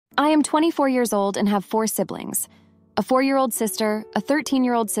I am 24 years old and have 4 siblings. A 4-year-old sister, a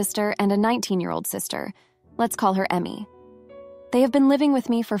 13-year-old sister, and a 19-year-old sister. Let's call her Emmy. They have been living with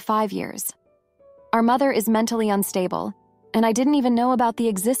me for 5 years. Our mother is mentally unstable, and I didn't even know about the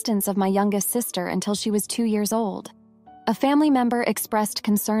existence of my youngest sister until she was 2 years old. A family member expressed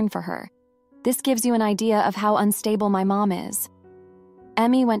concern for her. This gives you an idea of how unstable my mom is.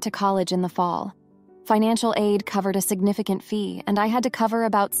 Emmy went to college in the fall. Financial aid covered a significant fee, and I had to cover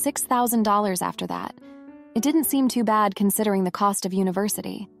about $6,000 after that. It didn't seem too bad considering the cost of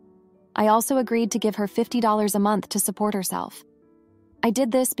university. I also agreed to give her $50 a month to support herself. I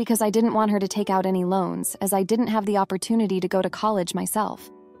did this because I didn't want her to take out any loans, as I didn't have the opportunity to go to college myself.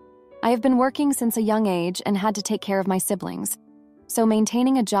 I have been working since a young age and had to take care of my siblings, so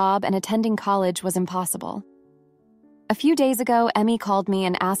maintaining a job and attending college was impossible. A few days ago, Emmy called me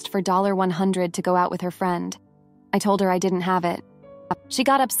and asked for $100 to go out with her friend. I told her I didn't have it. She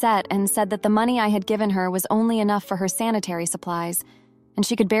got upset and said that the money I had given her was only enough for her sanitary supplies, and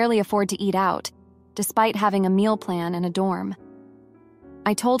she could barely afford to eat out, despite having a meal plan and a dorm.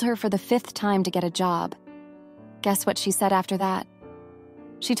 I told her for the 5th time to get a job. Guess what she said after that?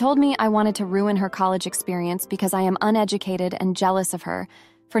 She told me I wanted to ruin her college experience because I am uneducated and jealous of her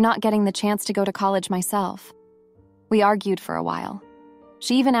for not getting the chance to go to college myself. We argued for a while.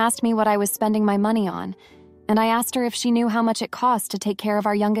 She even asked me what I was spending my money on, and I asked her if she knew how much it cost to take care of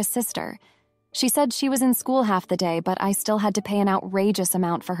our youngest sister. She said she was in school half the day, but I still had to pay an outrageous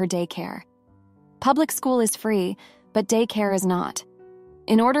amount for her daycare. Public school is free, but daycare is not.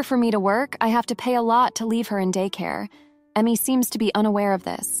 In order for me to work, I have to pay a lot to leave her in daycare. Emmy seems to be unaware of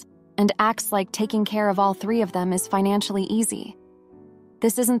this, and acts like taking care of all 3 of them is financially easy.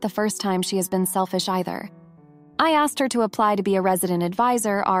 This isn't the first time she has been selfish either. I asked her to apply to be a resident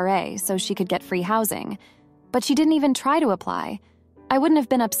advisor, RA, so she could get free housing, but she didn't even try to apply. I wouldn't have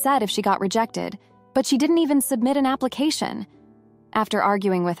been upset if she got rejected, but she didn't even submit an application. After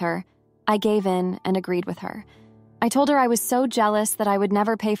arguing with her, I gave in and agreed with her. I told her I was so jealous that I would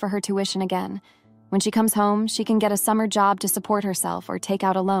never pay for her tuition again. When she comes home, she can get a summer job to support herself or take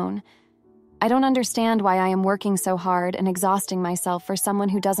out a loan. I don't understand why I am working so hard and exhausting myself for someone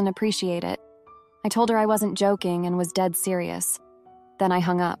who doesn't appreciate it. I told her I wasn't joking and was dead serious. Then I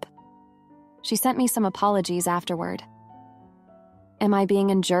hung up. She sent me some apologies afterward. Am I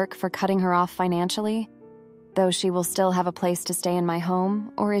being a jerk for cutting her off financially? Though she will still have a place to stay in my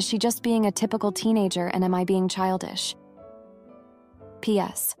home, or is she just being a typical teenager and am I being childish?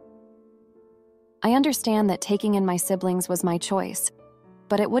 P.S. I understand that taking in my siblings was my choice,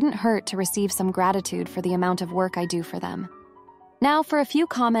 but it wouldn't hurt to receive some gratitude for the amount of work I do for them. Now for a few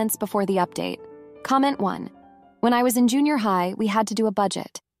comments before the update. Comment 1. When I was in junior high, we had to do a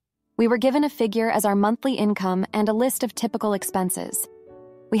budget. We were given a figure as our monthly income and a list of typical expenses.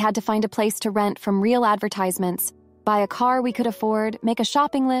 We had to find a place to rent from real advertisements, buy a car we could afford, make a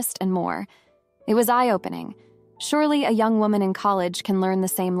shopping list, and more. It was eye-opening. Surely a young woman in college can learn the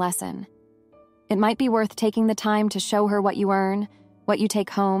same lesson. It might be worth taking the time to show her what you earn, what you take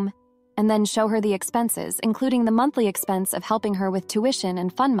home, and then show her the expenses, including the monthly expense of helping her with tuition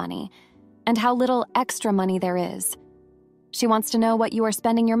and fun money, and how little extra money there is. She wants to know what you are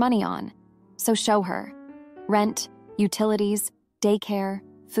spending your money on, so show her. Rent, utilities, daycare,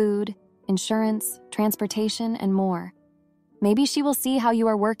 food, insurance, transportation, and more. Maybe she will see how you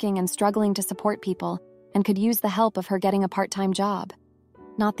are working and struggling to support people and could use the help of her getting a part-time job.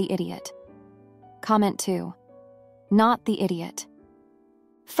 Not the idiot. Comment 2. Not the idiot.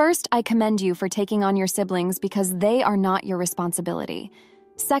 First, I commend you for taking on your siblings because they are not your responsibility.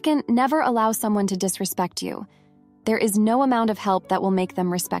 Second, never allow someone to disrespect you. There is no amount of help that will make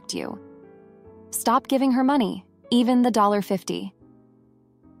them respect you. Stop giving her money, even the $50.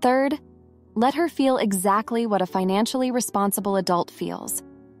 Third, let her feel exactly what a financially responsible adult feels.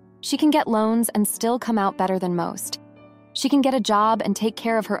 She can get loans and still come out better than most. She can get a job and take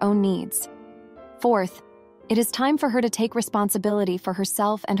care of her own needs. Fourth, it is time for her to take responsibility for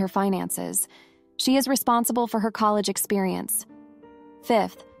herself and her finances. She is responsible for her college experience.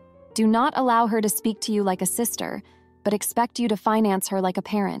 Fifth, do not allow her to speak to you like a sister, but expect you to finance her like a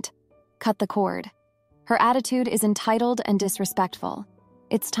parent. Cut the cord. Her attitude is entitled and disrespectful.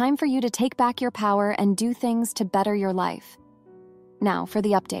 It's time for you to take back your power and do things to better your life. Now for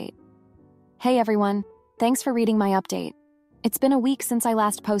the update. Hey everyone, thanks for reading my update. It's been a week since I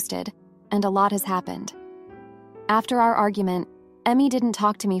last posted, and a lot has happened. After our argument, Emmy didn't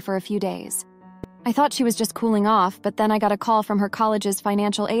talk to me for a few days. I thought she was just cooling off, but then I got a call from her college's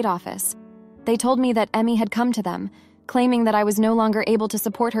financial aid office. They told me that Emmy had come to them, claiming that I was no longer able to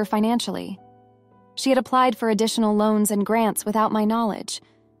support her financially. She had applied for additional loans and grants without my knowledge.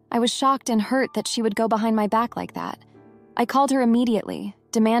 I was shocked and hurt that she would go behind my back like that. I called her immediately,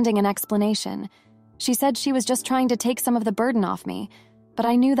 demanding an explanation. She said she was just trying to take some of the burden off me, but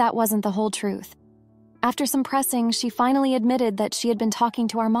I knew that wasn't the whole truth. After some pressing, she finally admitted that she had been talking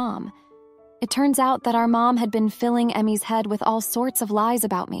to our mom. It turns out that our mom had been filling Emmy's head with all sorts of lies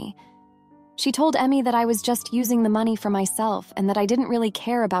about me. She told Emmy that I was just using the money for myself and that I didn't really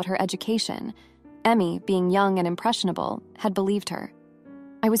care about her education. Emmy, being young and impressionable, had believed her.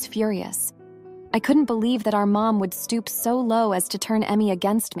 I was furious. I couldn't believe that our mom would stoop so low as to turn Emmy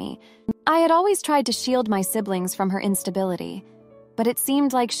against me. I had always tried to shield my siblings from her instability, but it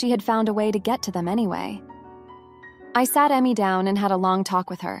seemed like she had found a way to get to them anyway. I sat Emmy down and had a long talk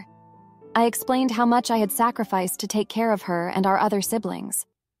with her. I explained how much I had sacrificed to take care of her and our other siblings.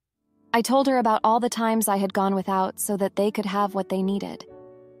 I told her about all the times I had gone without so that they could have what they needed.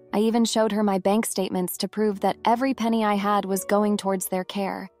 I even showed her my bank statements to prove that every penny I had was going towards their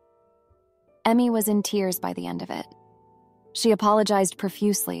care. Emmy was in tears by the end of it. She apologized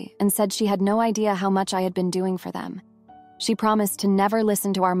profusely and said she had no idea how much I had been doing for them. She promised to never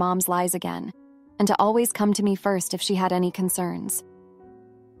listen to our mom's lies again, and to always come to me first if she had any concerns.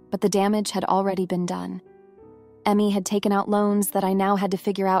 But the damage had already been done. Emmy had taken out loans that I now had to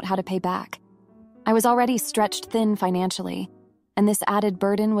figure out how to pay back. I was already stretched thin financially, and this added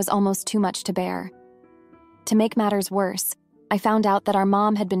burden was almost too much to bear. To make matters worse, I found out that our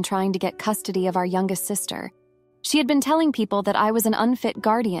mom had been trying to get custody of our youngest sister. She had been telling people that I was an unfit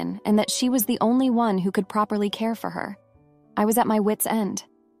guardian and that she was the only one who could properly care for her. I was at my wit's end.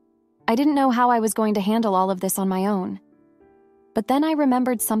 I didn't know how I was going to handle all of this on my own. But then I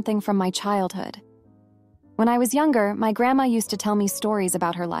remembered something from my childhood. When I was younger, my grandma used to tell me stories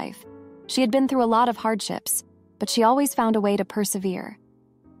about her life. She had been through a lot of hardships, but she always found a way to persevere.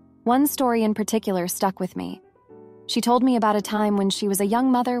 One story in particular stuck with me. She told me about a time when she was a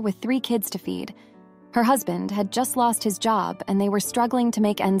young mother with 3 kids to feed. Her husband had just lost his job and they were struggling to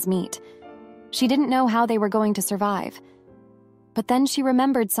make ends meet. She didn't know how they were going to survive. But then she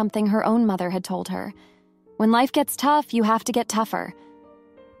remembered something her own mother had told her. When life gets tough, you have to get tougher.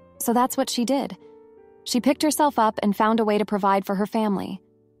 So that's what she did. She picked herself up and found a way to provide for her family,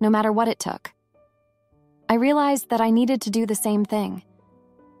 no matter what it took. I realized that I needed to do the same thing.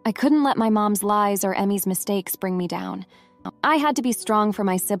 I couldn't let my mom's lies or Emmy's mistakes bring me down. I had to be strong for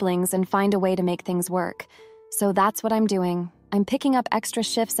my siblings and find a way to make things work. So that's what I'm doing. I'm picking up extra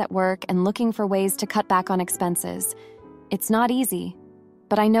shifts at work and looking for ways to cut back on expenses. It's not easy,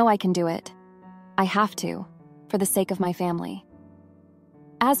 but I know I can do it. I have to, for the sake of my family.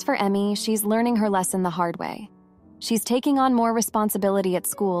 As for Emmy, she's learning her lesson the hard way. She's taking on more responsibility at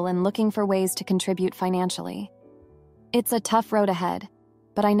school and looking for ways to contribute financially. It's a tough road ahead,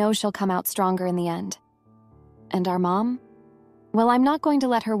 but I know she'll come out stronger in the end. And our mom? Well, I'm not going to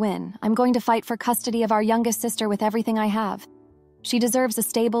let her win. I'm going to fight for custody of our youngest sister with everything I have. She deserves a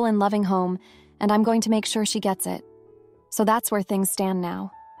stable and loving home, and I'm going to make sure she gets it. So that's where things stand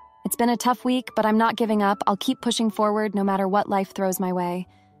now. It's been a tough week, but I'm not giving up. I'll keep pushing forward no matter what life throws my way.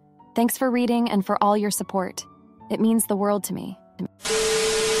 Thanks for reading and for all your support. It means the world to me.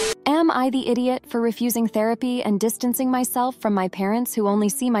 Am I the idiot for refusing therapy and distancing myself from my parents who only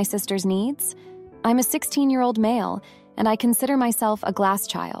see my sister's needs? I'm a 16-year-old male, and I consider myself a glass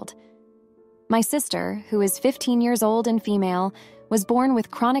child. My sister, who is 15 years old and female, was born with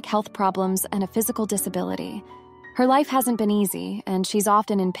chronic health problems and a physical disability. Her life hasn't been easy, and she's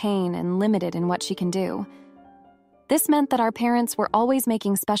often in pain and limited in what she can do. This meant that our parents were always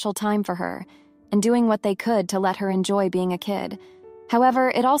making special time for her and doing what they could to let her enjoy being a kid. However,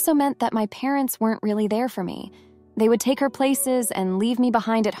 it also meant that my parents weren't really there for me. They would take her places and leave me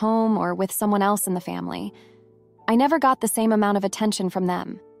behind at home or with someone else in the family. I never got the same amount of attention from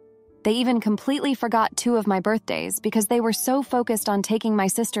them. They even completely forgot 2 of my birthdays because they were so focused on taking my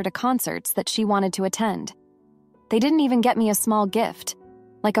sister to concerts that she wanted to attend. They didn't even get me a small gift,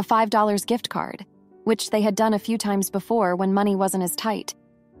 like a $5 gift card, which they had done a few times before when money wasn't as tight.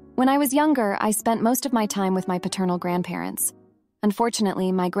 When I was younger, I spent most of my time with my paternal grandparents.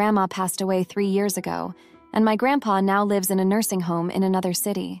 Unfortunately, my grandma passed away 3 years ago, and my grandpa now lives in a nursing home in another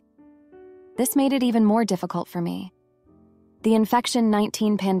city. This made it even more difficult for me. The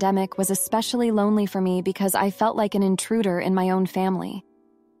infection-19 pandemic was especially lonely for me because I felt like an intruder in my own family.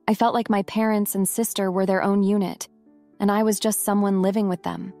 I felt like my parents and sister were their own unit, and I was just someone living with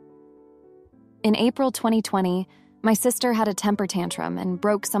them. In April 2020, my sister had a temper tantrum and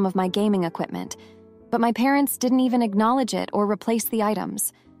broke some of my gaming equipment, but my parents didn't even acknowledge it or replace the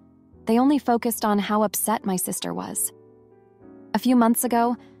items. They only focused on how upset my sister was. A few months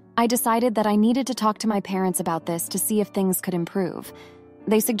ago, I decided that I needed to talk to my parents about this to see if things could improve.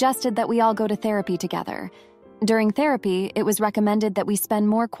 They suggested that we all go to therapy together. During therapy, it was recommended that we spend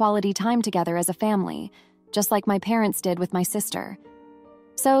more quality time together as a family, just like my parents did with my sister.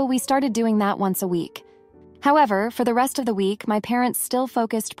 So we started doing that once a week. However, for the rest of the week, my parents still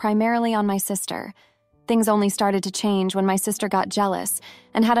focused primarily on my sister. Things only started to change when my sister got jealous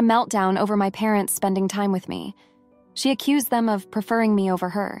and had a meltdown over my parents spending time with me. She accused them of preferring me over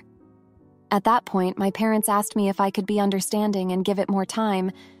her. At that point, my parents asked me if I could be understanding and give it more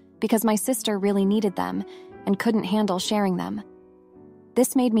time because my sister really needed them and couldn't handle sharing them.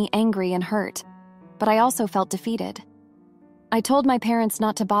 This made me angry and hurt, but I also felt defeated. I told my parents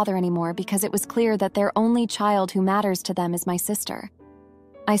not to bother anymore because it was clear that their only child who matters to them is my sister.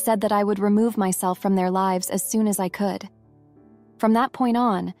 I said that I would remove myself from their lives as soon as I could. From that point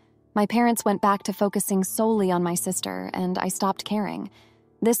on, my parents went back to focusing solely on my sister, and I stopped caring.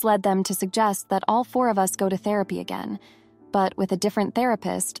 This led them to suggest that all 4 of us go to therapy again, but with a different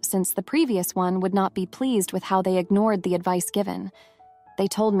therapist since the previous one would not be pleased with how they ignored the advice given. They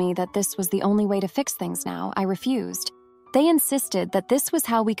told me that this was the only way to fix things now. I refused. They insisted that this was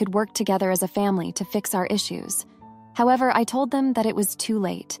how we could work together as a family to fix our issues. However, I told them that it was too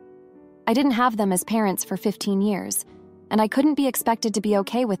late. I didn't have them as parents for 15 years, and I couldn't be expected to be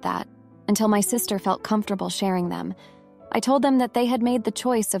okay with that until my sister felt comfortable sharing them. I told them that they had made the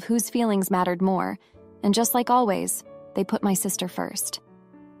choice of whose feelings mattered more, and just like always, they put my sister first.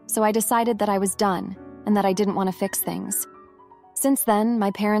 So I decided that I was done and that I didn't want to fix things. Since then,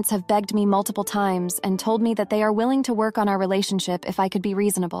 my parents have begged me multiple times and told me that they are willing to work on our relationship if I could be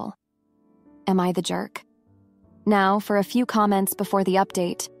reasonable. Am I the jerk? Now, for a few comments before the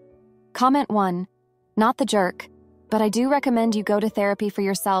update. Comment 1. Not the jerk, but I do recommend you go to therapy for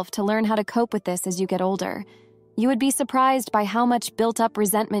yourself to learn how to cope with this as you get older. You would be surprised by how much built-up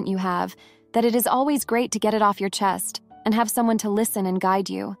resentment you have, that it is always great to get it off your chest and have someone to listen and guide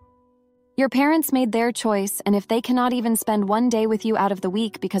you. Your parents made their choice, and if they cannot even spend one day with you out of the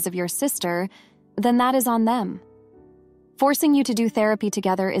week because of your sister, then that is on them. Forcing you to do therapy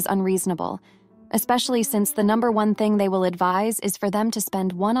together is unreasonable, especially since the number one thing they will advise is for them to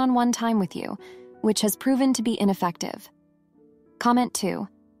spend one-on-one time with you, which has proven to be ineffective. Comment 2.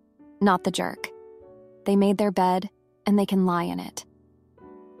 Not the jerk. They made their bed, and they can lie in it.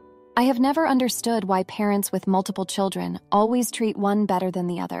 I have never understood why parents with multiple children always treat one better than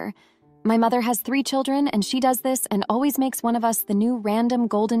the other. My mother has 3 children, and she does this and always makes one of us the new random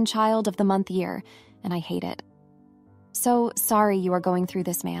golden child of the month year, and I hate it. So sorry you are going through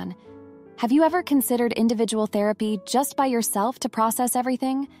this, man. Have you ever considered individual therapy just by yourself to process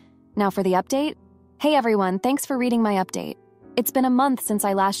everything? Now for the update. Hey everyone, thanks for reading my update. It's been a month since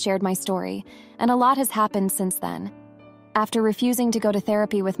I last shared my story, and a lot has happened since then. After refusing to go to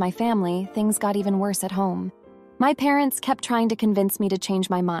therapy with my family, things got even worse at home. My parents kept trying to convince me to change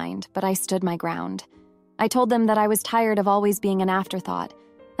my mind, but I stood my ground. I told them that I was tired of always being an afterthought,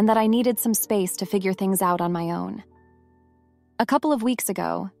 and that I needed some space to figure things out on my own. A couple of weeks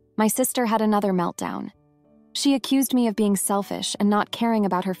ago, my sister had another meltdown. She accused me of being selfish and not caring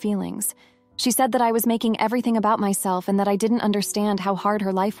about her feelings. She said that I was making everything about myself and that I didn't understand how hard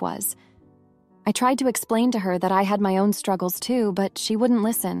her life was. I tried to explain to her that I had my own struggles too, but she wouldn't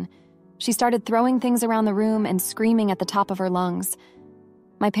listen. She started throwing things around the room and screaming at the top of her lungs.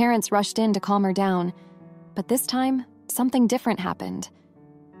 My parents rushed in to calm her down, but this time, something different happened.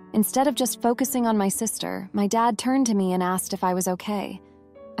 Instead of just focusing on my sister, my dad turned to me and asked if I was okay.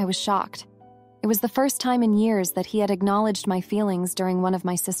 I was shocked. It was the first time in years that he had acknowledged my feelings during one of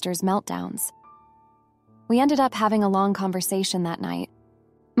my sister's meltdowns. We ended up having a long conversation that night.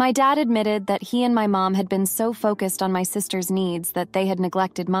 My dad admitted that he and my mom had been so focused on my sister's needs that they had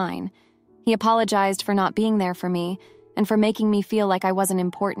neglected mine. He apologized for not being there for me and for making me feel like I wasn't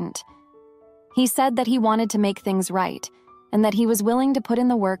important. He said that he wanted to make things right and that he was willing to put in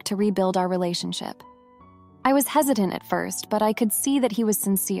the work to rebuild our relationship. I was hesitant at first, but I could see that he was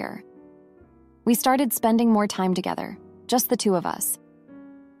sincere. We started spending more time together, just the 2 of us.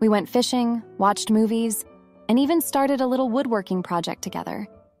 We went fishing, watched movies, and even started a little woodworking project together.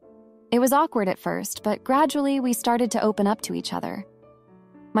 It was awkward at first, but gradually we started to open up to each other.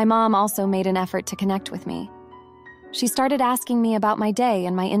 My mom also made an effort to connect with me. She started asking me about my day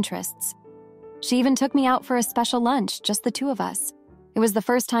and my interests. She even took me out for a special lunch, just the 2 of us. It was the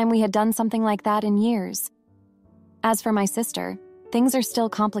first time we had done something like that in years. As for my sister, things are still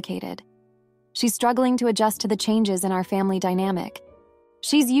complicated. She's struggling to adjust to the changes in our family dynamic.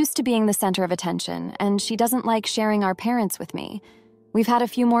 She's used to being the center of attention, and she doesn't like sharing our parents with me. We've had a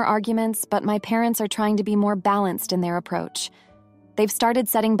few more arguments, but my parents are trying to be more balanced in their approach. They've started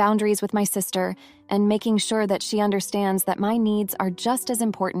setting boundaries with my sister and making sure that she understands that my needs are just as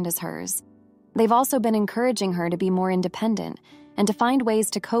important as hers. They've also been encouraging her to be more independent and to find ways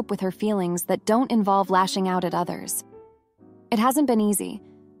to cope with her feelings that don't involve lashing out at others. It hasn't been easy,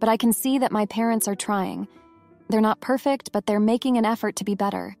 but I can see that my parents are trying. They're not perfect, but they're making an effort to be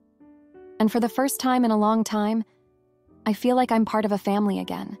better. And for the first time in a long time, I feel like I'm part of a family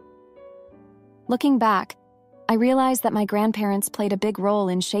again. Looking back, I realize that my grandparents played a big role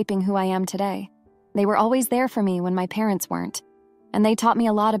in shaping who I am today. They were always there for me when my parents weren't, and they taught me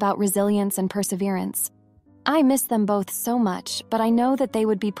a lot about resilience and perseverance. I miss them both so much, but I know that they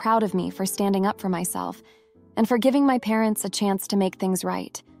would be proud of me for standing up for myself and for giving my parents a chance to make things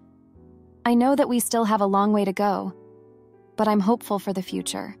right. I know that we still have a long way to go, but I'm hopeful for the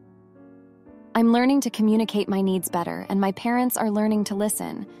future. I'm learning to communicate my needs better, and my parents are learning to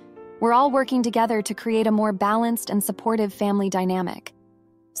listen. We're all working together to create a more balanced and supportive family dynamic.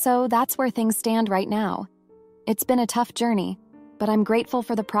 So that's where things stand right now. It's been a tough journey, but I'm grateful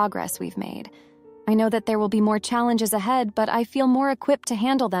for the progress we've made. I know that there will be more challenges ahead, but I feel more equipped to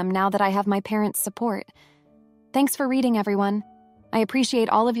handle them now that I have my parents' support. Thanks for reading, everyone. I appreciate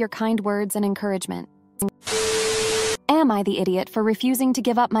all of your kind words and encouragement. Am I the idiot for refusing to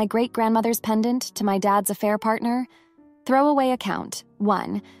give up my great-grandmother's pendant to my dad's affair partner? Throwaway account.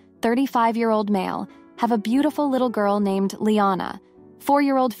 1. 35-year-old male. Have a beautiful little girl named Liana.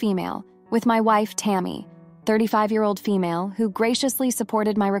 4-year-old female. With my wife, Tammy. 35-year-old female, who graciously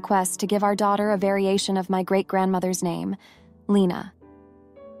supported my request to give our daughter a variation of my great-grandmother's name, Lena.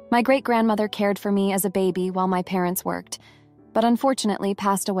 My great-grandmother cared for me as a baby while my parents worked, but unfortunately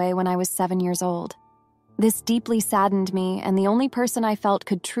passed away when I was 7 years old. This deeply saddened me, and the only person I felt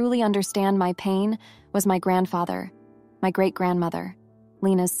could truly understand my pain was my grandfather, my great-grandmother,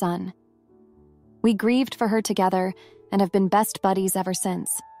 Lena's son. We grieved for her together and have been best buddies ever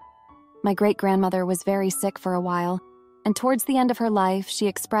since. My great-grandmother was very sick for a while, and towards the end of her life, she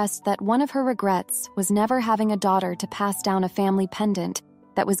expressed that one of her regrets was never having a daughter to pass down a family pendant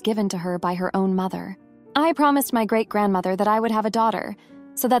that was given to her by her own mother. I promised my great-grandmother that I would have a daughter,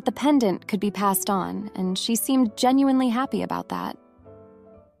 so that the pendant could be passed on, and she seemed genuinely happy about that.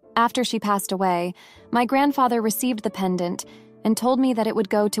 After she passed away, my grandfather received the pendant and told me that it would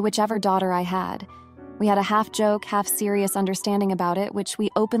go to whichever daughter I had. We had a half-joke, half-serious understanding about it, which we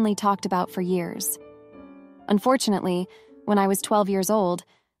openly talked about for years. Unfortunately, when I was 12 years old,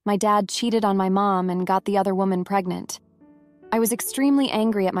 my dad cheated on my mom and got the other woman pregnant. I was extremely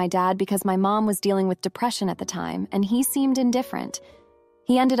angry at my dad because my mom was dealing with depression at the time, and he seemed indifferent.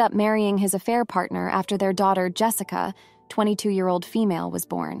 He ended up marrying his affair partner after their daughter, Jessica, 22-year-old female, was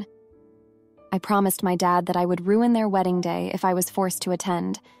born. I promised my dad that I would ruin their wedding day if I was forced to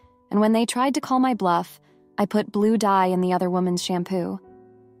attend, and when they tried to call my bluff, I put blue dye in the other woman's shampoo.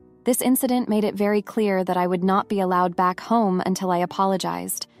 This incident made it very clear that I would not be allowed back home until I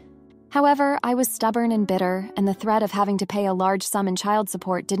apologized. However, I was stubborn and bitter, and the threat of having to pay a large sum in child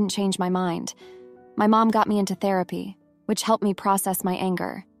support didn't change my mind. My mom got me into therapy, which helped me process my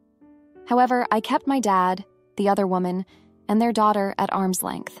anger. However, I kept my dad, the other woman, and their daughter at arm's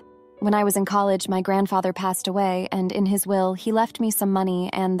length. When I was in college, my grandfather passed away, and in his will, he left me some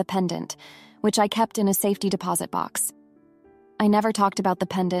money and the pendant, which I kept in a safety deposit box. I never talked about the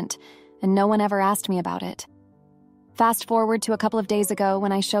pendant, and no one ever asked me about it. Fast forward to a couple of days ago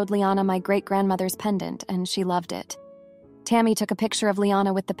when I showed Liana my great-grandmother's pendant, and she loved it. Tammy took a picture of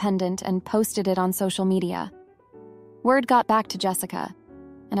Liana with the pendant and posted it on social media. Word got back to Jessica,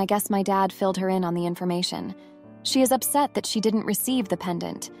 and I guess my dad filled her in on the information. She is upset that she didn't receive the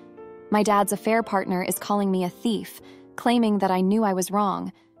pendant. My dad's affair partner is calling me a thief, claiming that I knew I was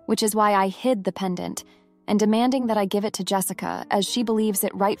wrong, which is why I hid the pendant, and demanding that I give it to Jessica, as she believes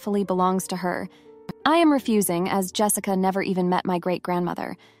it rightfully belongs to her. I am refusing, as Jessica never even met my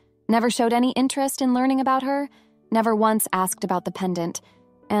great-grandmother, never showed any interest in learning about her, never once asked about the pendant,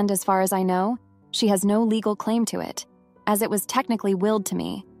 and as far as I know, she has no legal claim to it, as it was technically willed to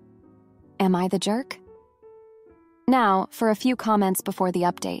me. Am I the jerk? Now, for a few comments before the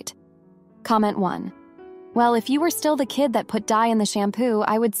update. Comment 1. Well, if you were still the kid that put dye in the shampoo,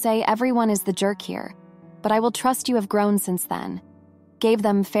 I would say everyone is the jerk here. But I will trust you have grown since then. Gave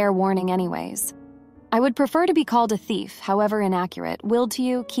them fair warning anyways. I would prefer to be called a thief, however inaccurate, willed to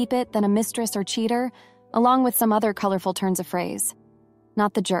you, keep it, than a mistress or cheater, along with some other colorful turns of phrase.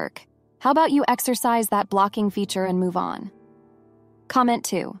 Not the jerk. How about you exercise that blocking feature and move on? Comment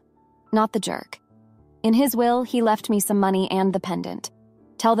 2. Not the jerk. In his will, he left me some money and the pendant.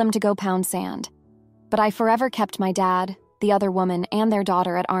 Tell them to go pound sand. But I forever kept my dad, the other woman, and their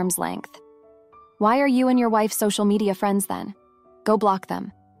daughter at arm's length. Why are you and your wife social media friends then? Go block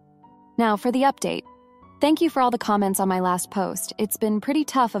them. Now, for the update. Thank you for all the comments on my last post. It's been pretty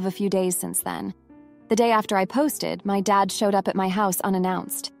tough of a few days since then. The day after I posted, my dad showed up at my house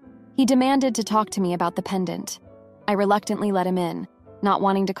unannounced. He demanded to talk to me about the pendant. I reluctantly let him in, not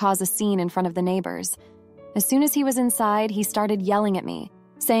wanting to cause a scene in front of the neighbors. As soon as he was inside, he started yelling at me,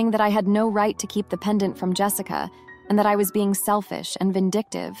 saying that I had no right to keep the pendant from Jessica and that I was being selfish and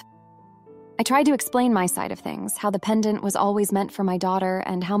vindictive. I tried to explain my side of things, how the pendant was always meant for my daughter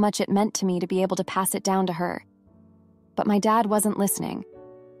and how much it meant to me to be able to pass it down to her. But my dad wasn't listening.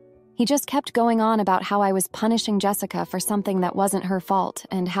 He just kept going on about how I was punishing Jessica for something that wasn't her fault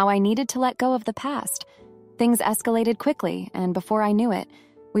and how I needed to let go of the past. Things escalated quickly, and before I knew it,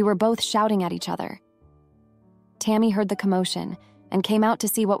 we were both shouting at each other. Tammy heard the commotion and came out to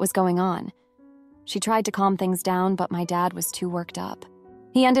see what was going on. She tried to calm things down, but my dad was too worked up.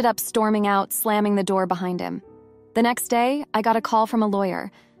 He ended up storming out, slamming the door behind him. The next day, I got a call from a lawyer.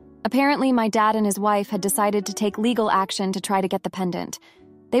 Apparently, my dad and his wife had decided to take legal action to try to get the pendant.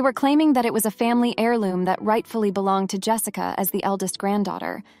 They were claiming that it was a family heirloom that rightfully belonged to Jessica as the eldest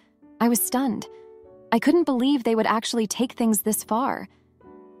granddaughter. I was stunned. I couldn't believe they would actually take things this far.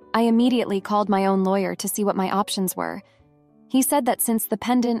 I immediately called my own lawyer to see what my options were. He said that since the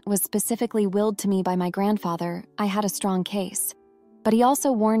pendant was specifically willed to me by my grandfather, I had a strong case. But he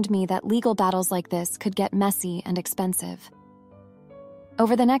also warned me that legal battles like this could get messy and expensive.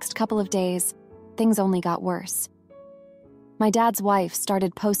 Over the next couple of days, things only got worse. My dad's wife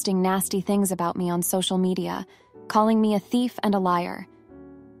started posting nasty things about me on social media, calling me a thief and a liar.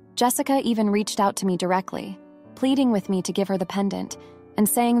 Jessica even reached out to me directly, pleading with me to give her the pendant, and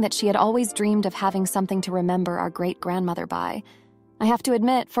saying that she had always dreamed of having something to remember our great-grandmother by. I have to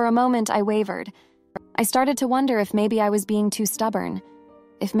admit, for a moment I wavered. I started to wonder if maybe I was being too stubborn,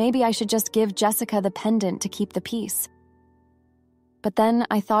 if maybe I should just give Jessica the pendant to keep the peace. But then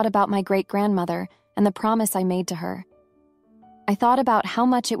I thought about my great-grandmother and the promise I made to her. I thought about how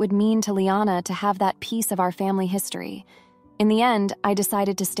much it would mean to Liana to have that piece of our family history. In the end, I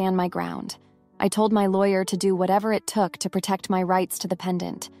decided to stand my ground. I told my lawyer to do whatever it took to protect my rights to the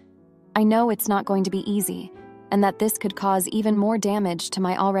pendant. I know it's not going to be easy, and that this could cause even more damage to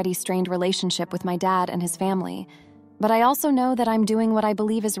my already strained relationship with my dad and his family, but I also know that I'm doing what I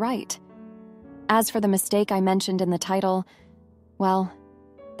believe is right. As for the mistake I mentioned in the title, well,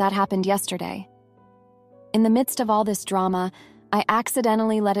 that happened yesterday. In the midst of all this drama, I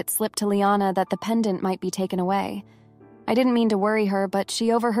accidentally let it slip to Liana that the pendant might be taken away. I didn't mean to worry her, but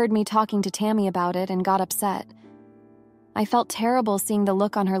she overheard me talking to Tammy about it and got upset. I felt terrible seeing the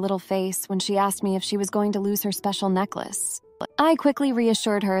look on her little face when she asked me if she was going to lose her special necklace. I quickly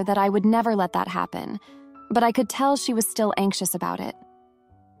reassured her that I would never let that happen, but I could tell she was still anxious about it.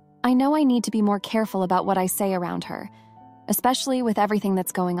 I know I need to be more careful about what I say around her, especially with everything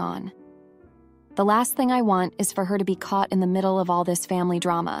that's going on. The last thing I want is for her to be caught in the middle of all this family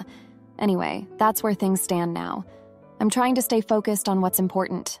drama. Anyway, that's where things stand now. I'm trying to stay focused on what's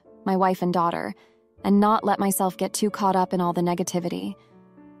important, my wife and daughter, and not let myself get too caught up in all the negativity.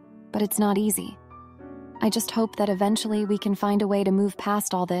 But it's not easy. I just hope that eventually we can find a way to move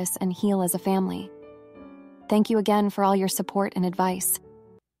past all this and heal as a family. Thank you again for all your support and advice.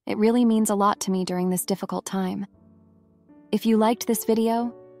 It really means a lot to me during this difficult time. If you liked this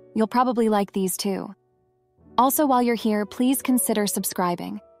video, you'll probably like these too. Also, while you're here, please consider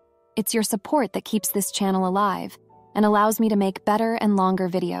subscribing. It's your support that keeps this channel alive and allows me to make better and longer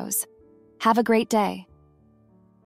videos. Have a great day.